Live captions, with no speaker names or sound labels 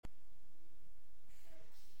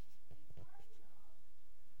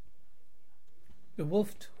The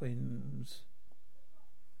Wolf Twins.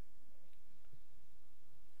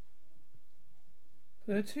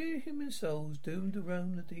 There are two human souls doomed to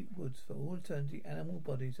roam the deep woods for all eternity, animal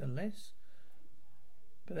bodies, unless...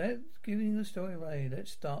 But without giving the story away,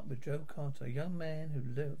 let's start with Joe Carter, a young man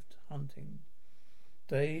who lived hunting.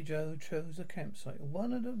 Day Joe chose a campsite in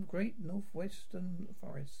one of the great northwestern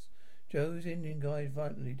forests. Joe's Indian guide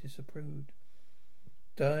violently disapproved.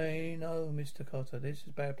 Day, no, Mr. Carter, this is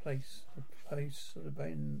a bad place. The place of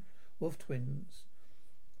the Wolf Twins.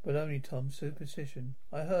 But only Tom's superstition.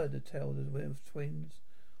 I heard the tale of the Wolf Twins.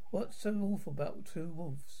 What's so awful about two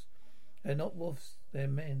wolves? They're not wolves, they're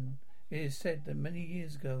men. It is said that many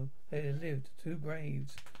years ago there had lived two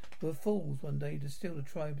braves who were fools one day to steal the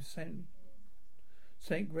tribe's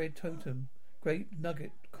Saint Red Totem, great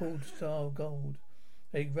nugget called Star of Gold.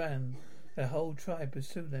 They ran. Their whole tribe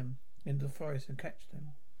pursued them into the forest and catch them.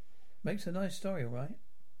 Makes a nice story, all right?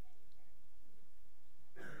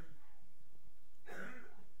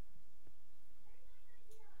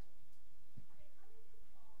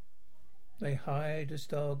 They hide the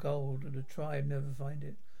Star of Gold and the tribe never find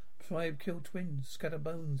it. Tribe kill twins, scatter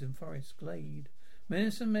bones in forest glade.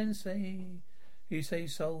 Medicine men say, he say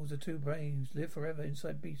souls of two braves live forever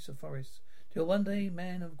inside beasts of forests, till one day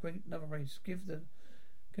man of great another race give the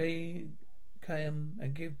gay Kayam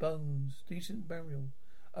and give bones decent burial.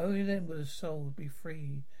 Only then will the soul be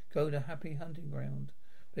free, go to happy hunting ground.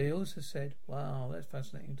 But he also said, wow, that's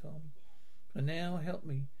fascinating, Tom. And now help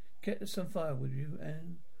me, get some fire with you,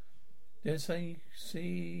 and they'll say,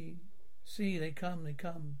 see, they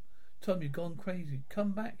come. Tom, you've gone crazy.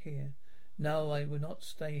 Come back here. No, I will not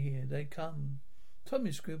stay here. They come.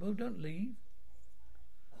 Tommy Scribble, don't leave.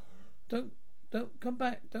 Don't come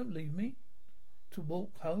back. Don't leave me. To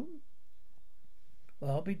walk home? Well,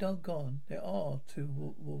 I'll be doggone. There are two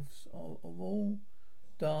wolves. All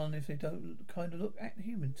darn if they don't kind of look at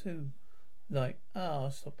human too. Like, I'll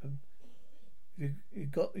stop him. You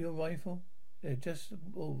got your rifle? They're just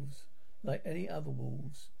wolves, like any other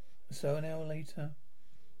wolves. So an hour later,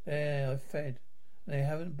 there I fed. And they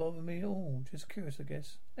haven't bothered me at all. Just curious, I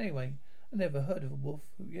guess. Anyway, I never heard of a wolf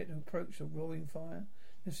who yet approached a roaring fire.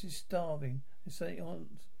 This is starving. They say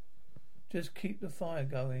just keep the fire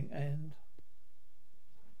going and...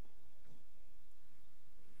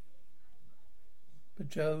 But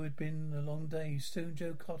Joe had been a long day. Soon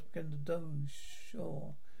Joe Carter began to doze.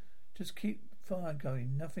 Sure. Just keep fire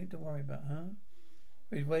going. Nothing to worry about, huh?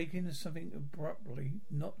 But he's waking as something abruptly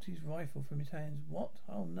knocked his rifle from his hands. What?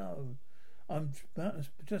 Oh no. I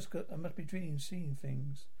must be dreaming, seeing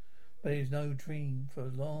things. But it is no dream. For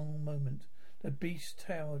a long moment the beast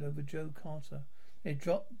towered over Joe Carter. It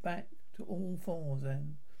dropped back to all fours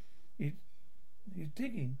and he's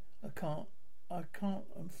digging. I'm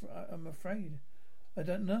afraid. I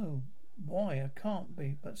don't know why I can't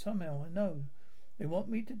be, but somehow I know. They want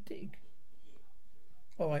me to dig.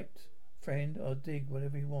 All right, friend, I'll dig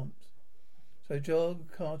whatever you want. So Joe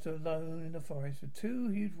Carter, alone in the forest with two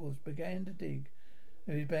huge wolves, began to dig.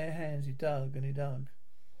 With his bare hands he dug and he dug.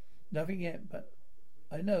 Nothing yet, but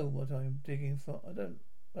I know what I'm digging for. I know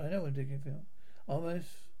what I'm digging for. I'm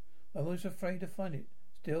almost afraid to find it.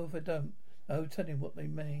 Still, if I don't, no telling what they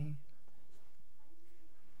may.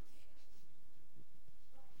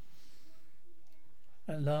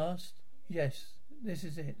 At last, yes, this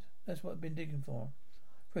is it. That's what I've been digging for.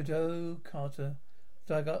 For Joe Carter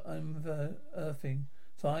dug up unearthing,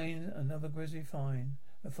 find another grisly find.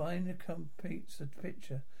 A find that completes the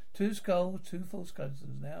picture. Two skulls, two full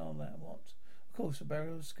skeletons. Now that what? Of course, the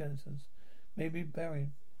burial of skeletons. Maybe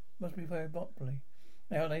buried. Must be very properly.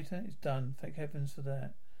 Now later, it's done. Thank heavens for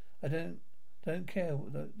that. I don't care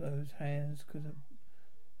what those hands could have.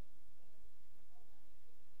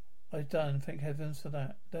 I've done. Thank heavens for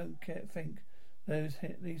that. Don't care. Think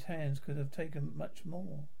these hands could have taken much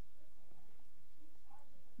more.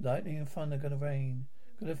 Lightning and thunder gonna rain.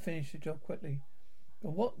 Could have finished the job quickly.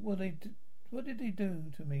 But what will they do? What did they do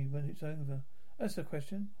to me when it's over? That's the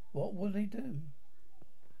question. What will they do?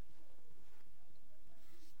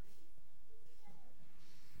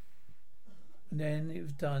 And then it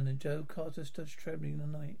was done, and Joe Carter stood trembling in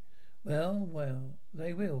the night. Well,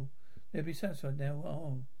 they will. They'll be satisfied now.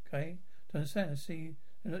 Oh, okay. Don't understand. See,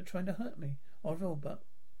 they're not trying to hurt me. All, but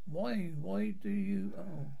why? Why do you?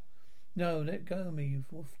 Oh, no, let go of me, you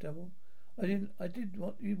wolf devil. I did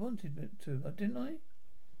what you wanted me to, didn't I?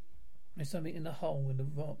 There's something in the hole in the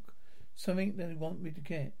rock. Something they want me to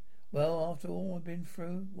get. Well, after all I've been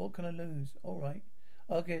through, what can I lose? All right,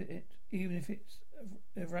 I'll get it, even if it's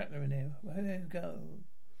a rattler in there. Where there you go?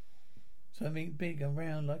 Something big and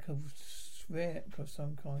round like a wreck of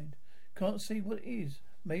some kind. Can't see what it is,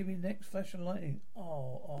 Maybe next flash of lightning.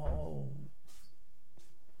 Oh.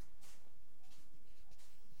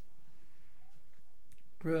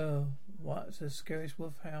 Bro, what's the scariest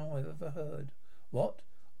wolf howl I've ever heard? What?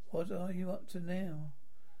 What are you up to now?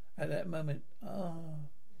 At that moment,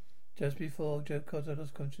 just before Joe Cotter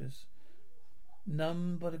lost consciousness,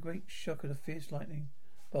 numb by the great shock of the fierce lightning,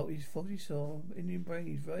 but he thought he saw Indian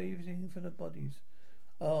braves rising from the bodies.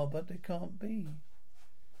 But they can't be.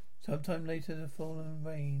 Sometime later, the fallen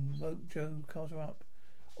rain woke Joe Cotter up.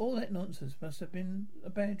 All that nonsense must have been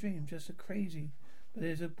a bad dream, just a crazy. But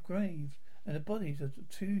there's a grave, and the bodies of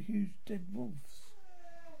two huge dead wolves.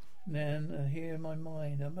 Now, here in my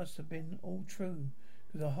mind, it must have been all true,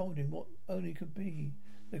 because I'm holding what only could be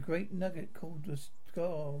the great nugget called the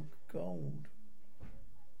Scar Gold.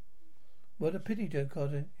 What a pity, Joe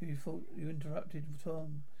Cotter, you thought you interrupted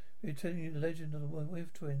Tom. We're telling you the legend of the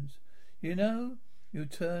Wolf twins. You know, you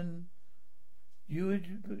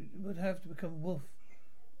would have to become wolf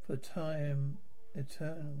for time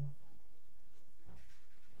eternal.